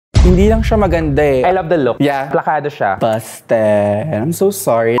Hindi lang siya maganda eh. I love the look. Yeah. Plakado siya. Busted. I'm so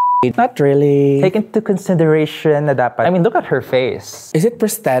sorry. Not really. Take into consideration na dapat. I mean, look at her face. Is it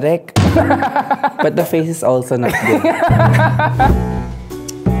prosthetic? But the face is also not good.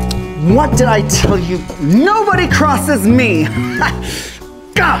 What did I tell you? Nobody crosses me!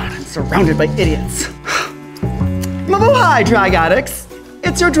 God, I'm surrounded by idiots. Mabuhay, drag addicts!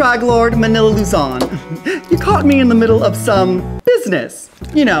 It's your drag lord, Manila, Luzon. You caught me in the middle of some business.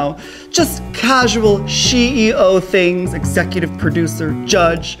 You know, just casual CEO things, executive producer,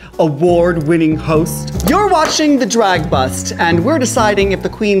 judge, award-winning host. You're watching the drag bust, and we're deciding if the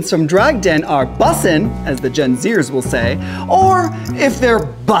queens from Drag Den are bussin', as the Gen Zers will say, or if they're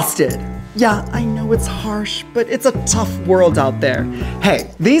busted. Yeah, I know it's harsh, but it's a tough world out there.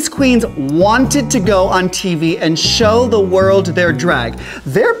 Hey, these queens wanted to go on TV and show the world their drag.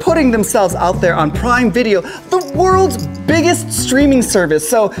 They're putting themselves out there on Prime Video, the world's biggest streaming service.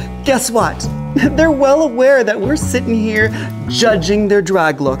 So guess what? They're well aware that we're sitting here judging their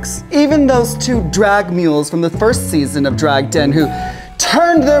drag looks. Even those two drag mules from the first season of Drag Den who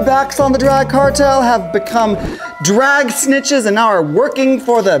turned their backs on the drag cartel have become drag snitches and now are working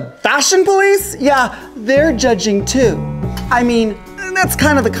for the fashion police? Yeah, they're judging too. I mean, that's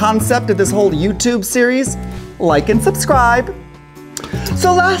kind of the concept of this whole YouTube series. Like and subscribe.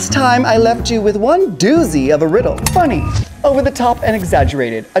 So last time I left you with one doozy of a riddle. Funny, over the top and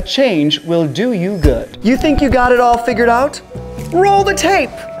exaggerated. A change will do you good. You think you got it all figured out? Roll the tape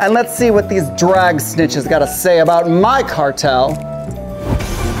and let's see what these drag snitches gotta say about my cartel.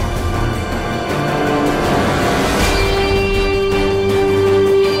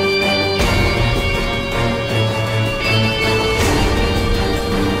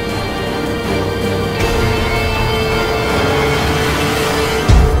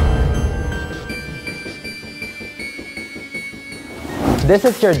 This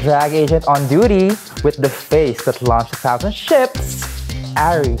is your drag agent on duty with the face that launched 1,000 ships,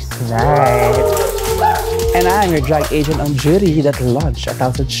 Aries Knight. And I'm your drag agent on duty that launched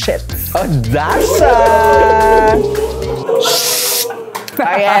 1,000 ships. Dasha!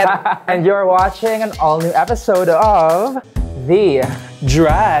 And you're watching an all-new episode of The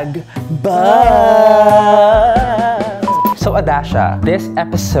Drag Buzz. So Adasha, this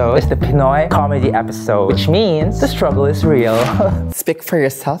episode is the Pinoy comedy episode, which means the struggle is real. Speak for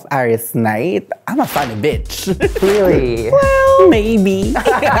yourself, Aries Knight. I'm a funny bitch. Really? Well, maybe.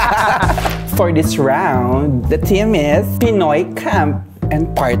 For this round, the theme is Pinoy Camp,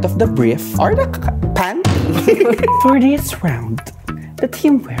 and part of the brief or the panty. For this round, the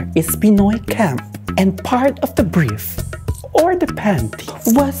Themewear is Pinoy Camp, and part of the brief or the panty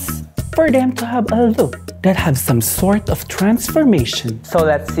was for them to have a look that have some sort of transformation. So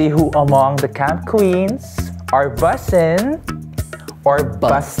let's see who among the camp queens are bussin' or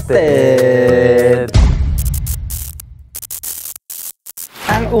busted.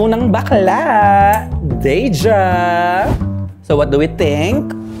 Ang unang bakla, Deja. So what do we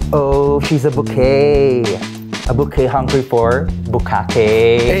think? Oh, she's a bouquet. A bouquet hungry for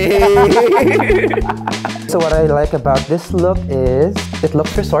bukake. So what I like about this look is it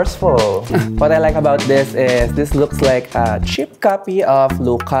looks resourceful. What I like about this is this looks like a cheap copy of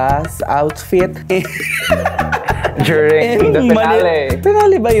Luca's outfit during the finale.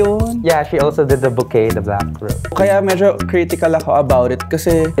 Finale ba yun? Yeah, she also did the bouquet, the black robe. Kaya medyo critical ako about it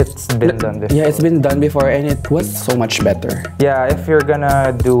kasi it's been done before. Yeah, it's been done before and it was so much better. Yeah, if you're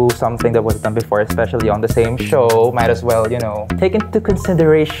gonna do something that was done before, especially on the same show, might as well, you know, take into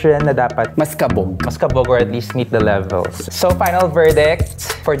consideration na dapat mas kabog. Mas kabog or at least meet the levels. So final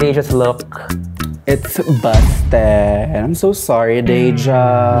verdict for Deja's look. It's busted. I'm so sorry,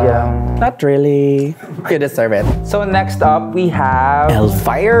 Deja. Yeah. Not really. You deserve it. So next up, we have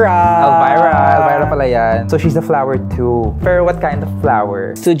Elvira. Elvira pala yan. So she's a flower too. Pero what kind of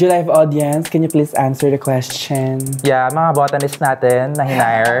flower? Studio Live audience, can you please answer the question? Yeah, mga botanist natin na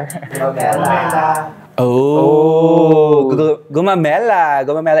hinire. Oh. Gumamela.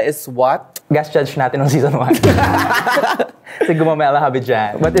 Gumamela is what? Guest judge natin ng season 1. Si Gumamela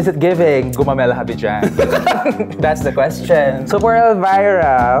Habijan. What is it giving, Gumamela Habijan? That's the question. So for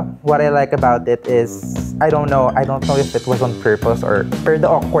Elvira, what I like about it is, I don't know if it was on purpose or for the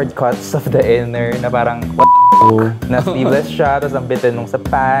awkward cuts of the inner na parang na sleeveless siya, tapos ang bitin nung sa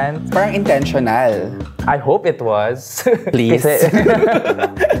pants. Parang intentional. I hope it was. Please.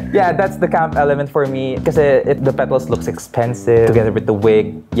 Yeah, that's the camp element for me. Kasi the petals looks expensive together with the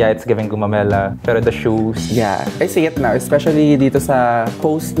wig. Yeah, it's giving Gumamela. Pero the shoes. Yeah, I see it now. Especially dito sa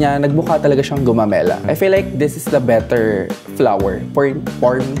post niya, nagmukha talaga siyang Gumamela. I feel like this is the better flower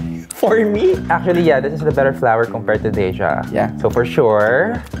for me. For me, Actually, yeah, this is the better flower compared to Deja. Yeah. So for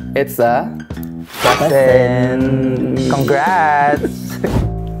sure, it's a Basen. Congrats!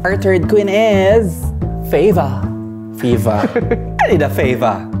 Our third queen is Fava. Fiva. I need a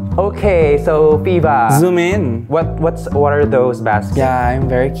Fava. Okay, so Fiva. Zoom in. What are those baskets? Yeah, I'm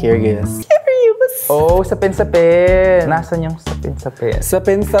very curious. Oh, sapin-sapin. Nasaan yung sapin-sapin?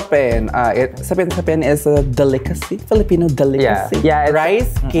 Sapin-sapin. Sapin-sapin is a delicacy, Filipino delicacy. Yeah, it's-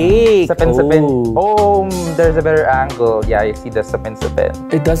 rice cake. Sapin-sapin. Oh. Oh, there's a better angle. Yeah, you see the sapin-sapin.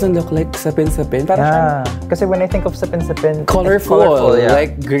 It doesn't look like sapin-sapin. Parang Yeah. Kasi when I think of sapin-sapin, it's colorful, yeah.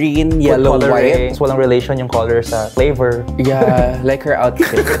 like green, With yellow, coloring. white. Walang relation yung color sa flavor. Yeah, like her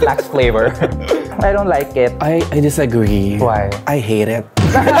outfit. It lacks flavor. I don't like it. I disagree. Why? I hate it.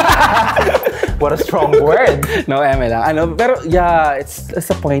 What a strong word. No, eme lang. Pero yeah, it's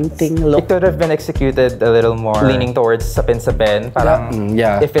disappointing It look. could have been executed a little more leaning towards sapin-sapin. Parang,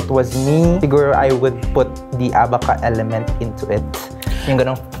 Yeah. if it was me, siguro I would put the abaca element into it. Yung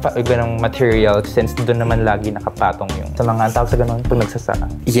ganong material since doon naman lagi nakapatong yung sa mga tawag sa ganon pag nagsasaan.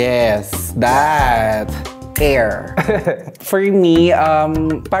 Yes, that. Hair. For me,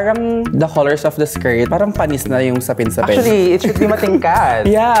 parang the colors of the skirt, parang panis na yung sapin-sapin. Actually, it should be matingkad.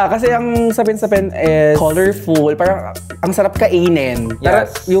 Yeah, kasi ang sapin-sapin is colorful. Parang ang sarap kainin. Parang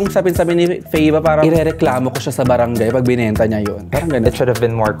Yes. yung sapin-sapin ni Fava, parang irereklamo ko siya sa barangay pag binenta niya yun. Parang ganun. It should have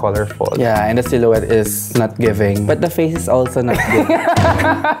been more colorful. Yeah, and the silhouette is not giving. But the face is also not giving.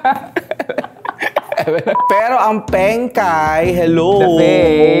 Pero ang pengkay, hello. The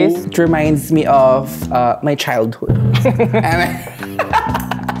face. It reminds me of my childhood.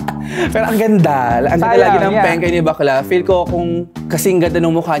 Pero ang ganda. Ang ganda Sayang, lagi ng yeah. pengkay ni Bakla. Feel ko kung kasing ganda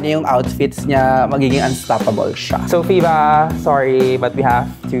ng mukha niya yung outfits niya, magiging unstoppable siya. So, Fiva, sorry, but we have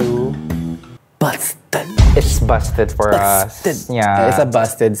to... Busted. It's busted for Busted. us. Yeah. It's a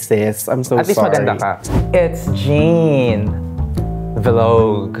busted sis. I'm so At least sorry. maganda ka. It's Jean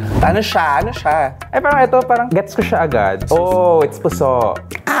Vlog. Ano siya? Ano siya? Eh, parang ito, parang gets ko siya agad. Oh, it's puso.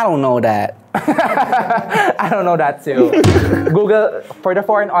 I don't know that. I don't know that too. Google, for the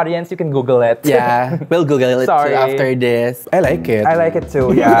foreign audience, you can Google it. Yeah, we'll Google it Sorry. after this. I like it. I like it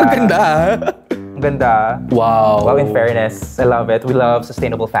too, yeah. Ganda. Ang ganda. Wow. Well, in fairness, I love it. We love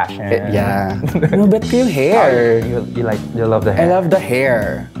sustainable fashion. Yeah. No, but yung hair. You love the I hair. love the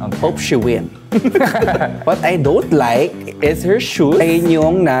hair. Okay. Hope she win. What I don't like is her shoes. Ayun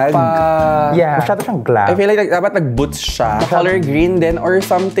yung Yeah, masyado siyang glam. I feel like dapat nag-boots siya. Color green din or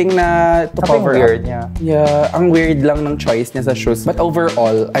something na to Something cover weird, up. yeah. Yeah, ang weird lang ng choice niya sa shoes. But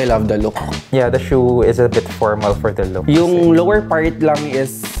overall, I love the look. Yeah, the shoe is a bit formal for the look. Yung lower part lang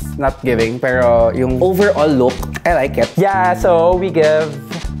is not giving, pero yung overall look, I like it. Yeah, so we give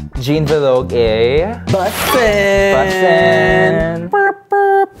Jean Vlog a... Bustin'! Bustin'.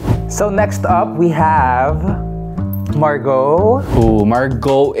 So next up, we have Margot. Ooh,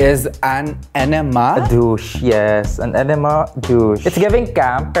 Margot is an enema. A douche, yes. An enema douche. It's giving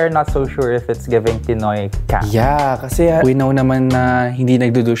camp, pero not so sure if it's giving Pinoy camp. Yeah, kasi we know naman na hindi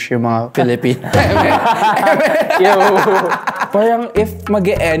nagdudush yung mga Filipino. Ew. Parang if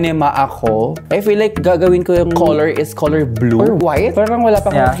mag-enema ako, I feel like gagawin ko yung color is color blue. Or white. Parang wala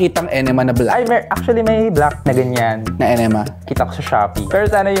pang Yeah. nakitang enema na black. Actually, may black na ganyan. Na enema. Kita ko sa Shopee. Pero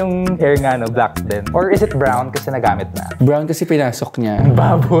sana yung hair nga, no, black din. Or is it brown kasi nagamit na? Brown kasi pinasok niya.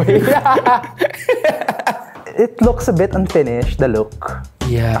 Baboy. It looks a bit unfinished, the look.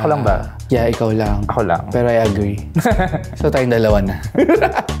 Yeah. Ako lang ba? Yeah, ikaw lang. Ako lang. Pero I agree. So tayong dalawa na.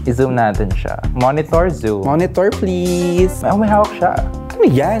 I-zoom natin siya. Monitor zoom. Monitor please. Oh, may hawak siya. Ano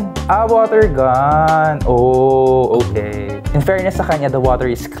yan? Ah, water gun. Oh, okay. In fairness sa kanya, the water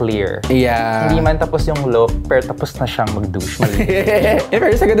is clear. Yeah. Hindi man tapos yung look, pero tapos na siyang mag-douche. In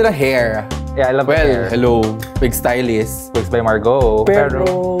fairness, ang ganda ng hair. Yeah, I love the Well, hair. hello. Big stylist. Wigs by Margot.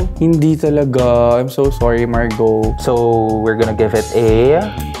 Pero, hindi talaga. I'm so sorry, Margot. So, we're gonna give it a...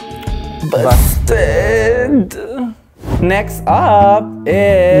 Busted! Next up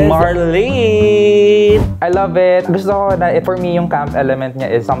is Marlene. I love it. Gusto ko na, for me, yung camp element niya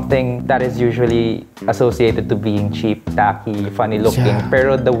is something that is usually associated to being cheap, tacky, funny looking. Yeah.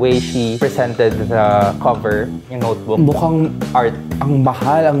 Pero the way she presented the cover, yung notebook, Mukhang art, ang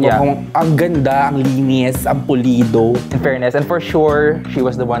mahal, Yeah. ang ganda, ang linis, ang pulido. in fairness. And for sure, she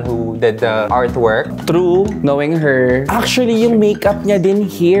was the one who did the artwork. True, knowing her. Actually, yung makeup niya din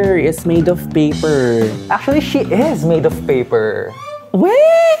here is made of paper. Actually, she is made of paper.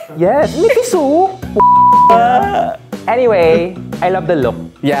 Wait! Yes, may piso. Anyway, I love the look.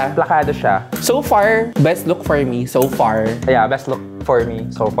 Yeah. Plakado siya. So far, best look for me. So far. Yeah, best look for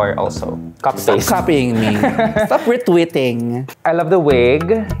me so far also. Copy Stop paste. copying me. Stop retweeting. I love the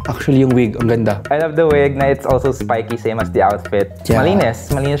wig. Actually, yung wig, ang ganda. I love the wig na it's also spiky, same as the outfit. Yeah.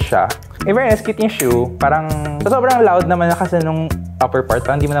 Malinis siya. In fairness, cute yung shoe. Parang, sobrang loud naman na kasi nung upper part,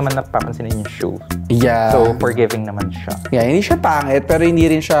 parang hindi mo naman napapansinin yung shoe. Yeah. So, forgiving naman siya. Yeah, hindi siya pangit, pero hindi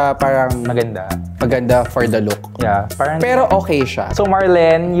rin siya parang maganda for the look. Yeah, parang... Pero okay siya. So,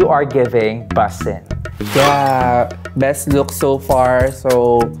 Marlene, you are giving bussin'. Yeah, best look so far,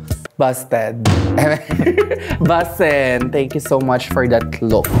 so busted. Bussin', thank you so much for that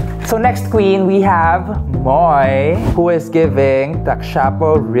look. So next queen, we have Moy, who is giving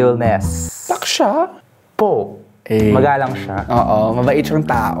Takshapo realness. Taksha? Po. Eh. Magalang siya. Oo, mabait siyang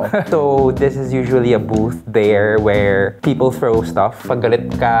tao. So this is usually a booth there where people throw stuff. Pag galit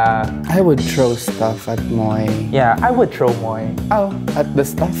ka... I would throw stuff at Moy. Yeah, I would throw Moy. Oh, at the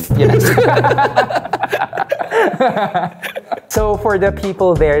stuff? Yes. So for the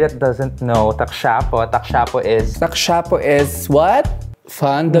people there that doesn't know, Takshapo is what?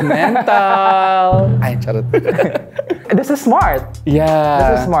 Fundamental. Ay, charot. This is smart.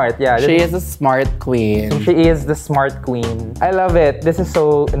 Yeah. This is smart. Yeah. She is a smart queen. She is the smart queen. I love it. This is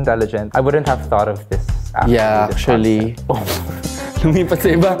so intelligent. I wouldn't have thought of this. Actually. Oh. Lumipat sa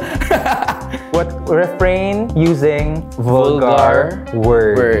iba. What refrain using vulgar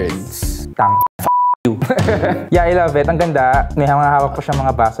words. Tang. You. Yeah, I love it. Ang ganda. May mga hawak ko siya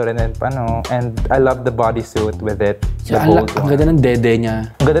mga baso rin and I love the bodysuit with it. Yeah, ang ganda ng dede niya.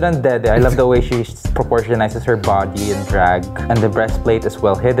 Ang ganda ng dede. I love the way she proportionizes her body in drag. And the breastplate is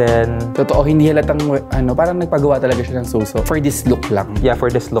well hidden. Totoo, hindi halatang, parang nagpagawa talaga siya ng suso. For this look lang. Yeah, for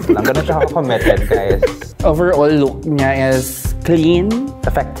this look lang. Ganun siya committed, guys. Overall look niya is clean,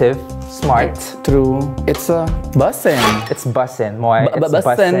 effective, smart. True. It's a bussin'. It's bussin', Moy. It's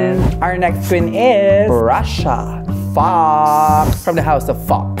bussin'. Our next queen is Russia Fox from the House of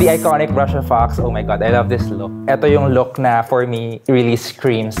Fox. The iconic Russia Fox. Oh my God, I love this look. Ito yung look na for me really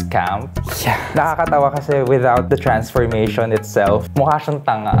screams camp. Yeah. Nakakatawa kasi without the transformation itself, mukha siyang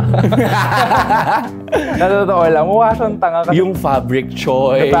tanga. Natotoo lang, mukha siyang tanga. Kasi yung fabric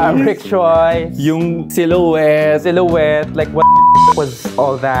choice. The fabric choice. Yung silhouette. Like what was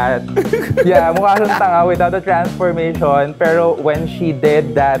all that? Yeah, mukha siyang tanga without the transformation. Pero when she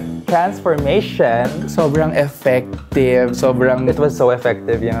did that transformation, sobrang effective. It was so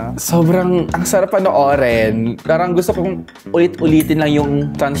effective, yeah. Sobrang, ang sarap panoorin. Parang gusto kong ulit-ulitin lang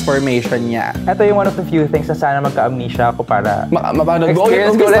yung transformation niya. Ito yung one of the few things na sana magka-amnesia ako para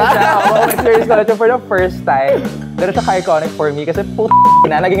experience ko ulit siya. Experience ko ulit siya for the first time. Pero siya ka-iconic for me kasi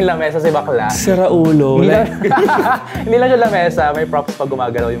na naging lamesa si bakla. Sira ulo. Hindi lang siya lamesa, may props pag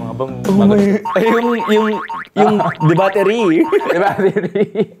gumagalaw yung mga yung the battery. The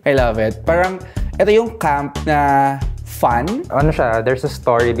battery. I love it. Parang, ito yung camp na fun. Ano siya, there's a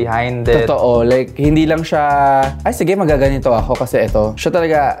story behind it. Totoo, like, hindi lang siya, ay sige, magaganito ako kasi ito. Siya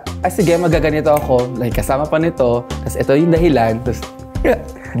talaga, ay sige, magaganito ako. Like, kasama pa nito. Tapos ito yung dahilan. Tapos,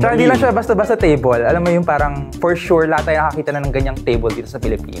 Tsaka hindi lang siya basta-basta table. Alam mo yung parang, for sure, lahat tayo nakakita na ng ganyang table dito sa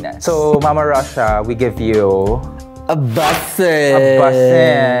Pilipinas. So, Mama Russia, we give you... a bussin'. A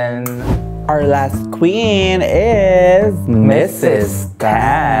bussin'. Our last queen is Mrs.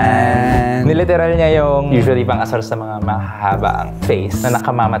 Tan. Niliteral niya yung usually pang asar sa mga mahahabaang face na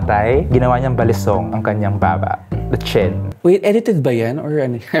nakamamatay. Ginawa niyang balisong ang kanyang baba. The chin. Wait, edited ba yan? Or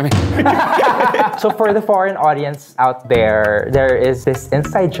ano? So for the foreign audience out there, there is this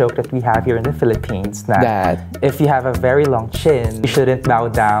inside joke that we have here in the Philippines that if you have a very long chin, you shouldn't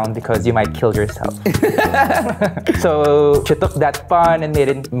bow down because you might kill yourself. So she took that pun and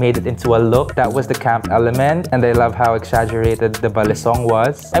made it into a look that was the camp element, and I love how exaggerated the balisong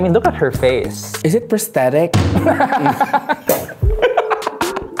was. I mean, look at her face. Is it prosthetic?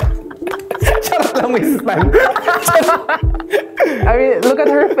 I mean, look at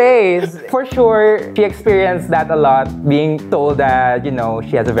her face. For sure, she experienced that a lot, being told that, you know,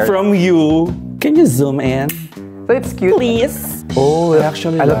 she has a very... From you. Can you zoom in? So it's cute. Please. Oh,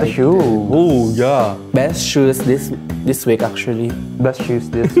 I love the shoe. Oh, yeah. Best shoes this week, actually. Best shoes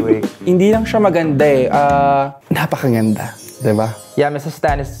this week. Hindi lang siya maganda eh. Napakaganda. Diba? Yeah, Mrs.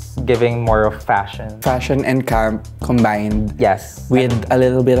 Tan is giving more of fashion. Fashion and camp combined. Yes. With a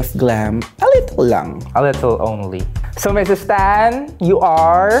little bit of glam. A little lang. A little only. So, Mrs. Tan, you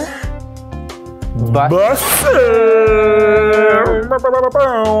are...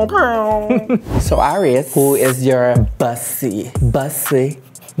 So, Aris, who is your bussiest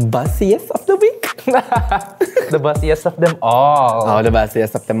of the week? The bussiest of them all. Oh, the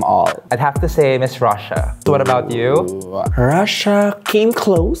bussiest of them all. I'd have to say Miss Russia. So what about you? Russia came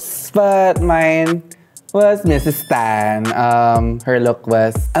close, but mine was Mrs. Tan. Her look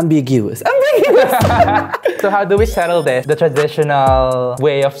was ambiguous. Ambiguous! So how do we settle this? The traditional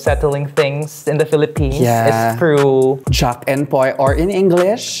way of settling things in the Philippines Yeah. is through Jack and Poy, or in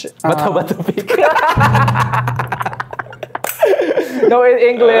English, bato-bato pick. No, in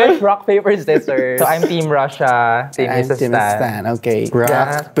English, rock, paper, scissors. So I'm Team Russia, Team I'm Mrs. Team Stan. Stan. Okay. Yeah.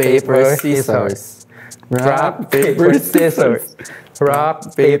 Rock, paper, scissors. Rock, paper, scissors.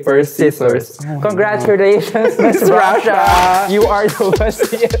 Rock, paper, scissors. Congratulations, Miss Russia. You are the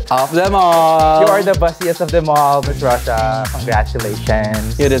bussiest. Of them all. You are the bussiest of them all, Miss Russia.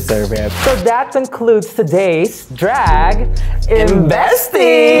 Congratulations. You deserve it. So that concludes today's Drag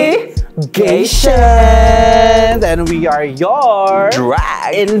Investigation. And we are your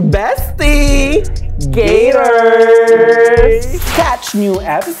Drag Investigators. Catch new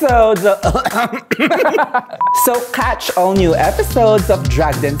episodes. So catch all new episodes of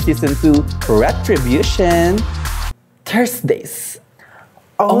Drag Dance Season 2 Retribution Thursdays.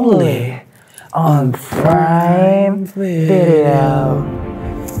 Only on Prime Video.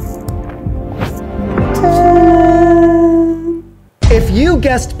 If you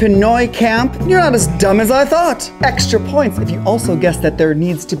guessed Pinoy Camp, you're not as dumb as I thought. Extra points if you also guessed that there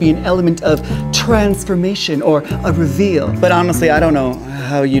needs to be an element of transformation or a reveal. But honestly, I don't know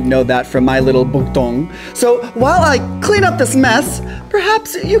how you'd know that from my little bukdong. So while I clean up this mess,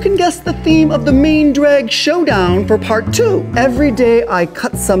 perhaps you can guess the theme of the main drag showdown for part 2. Every day I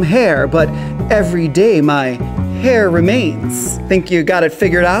cut some hair, but every day my hair remains. Think you got it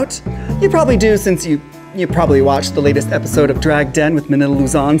figured out? You probably do, since you probably watched the latest episode of Drag Den with Manila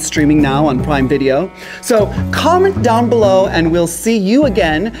Luzon, streaming now on Prime Video. So comment down below and we'll see you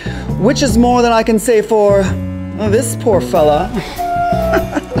again, which is more than I can say for this poor fella.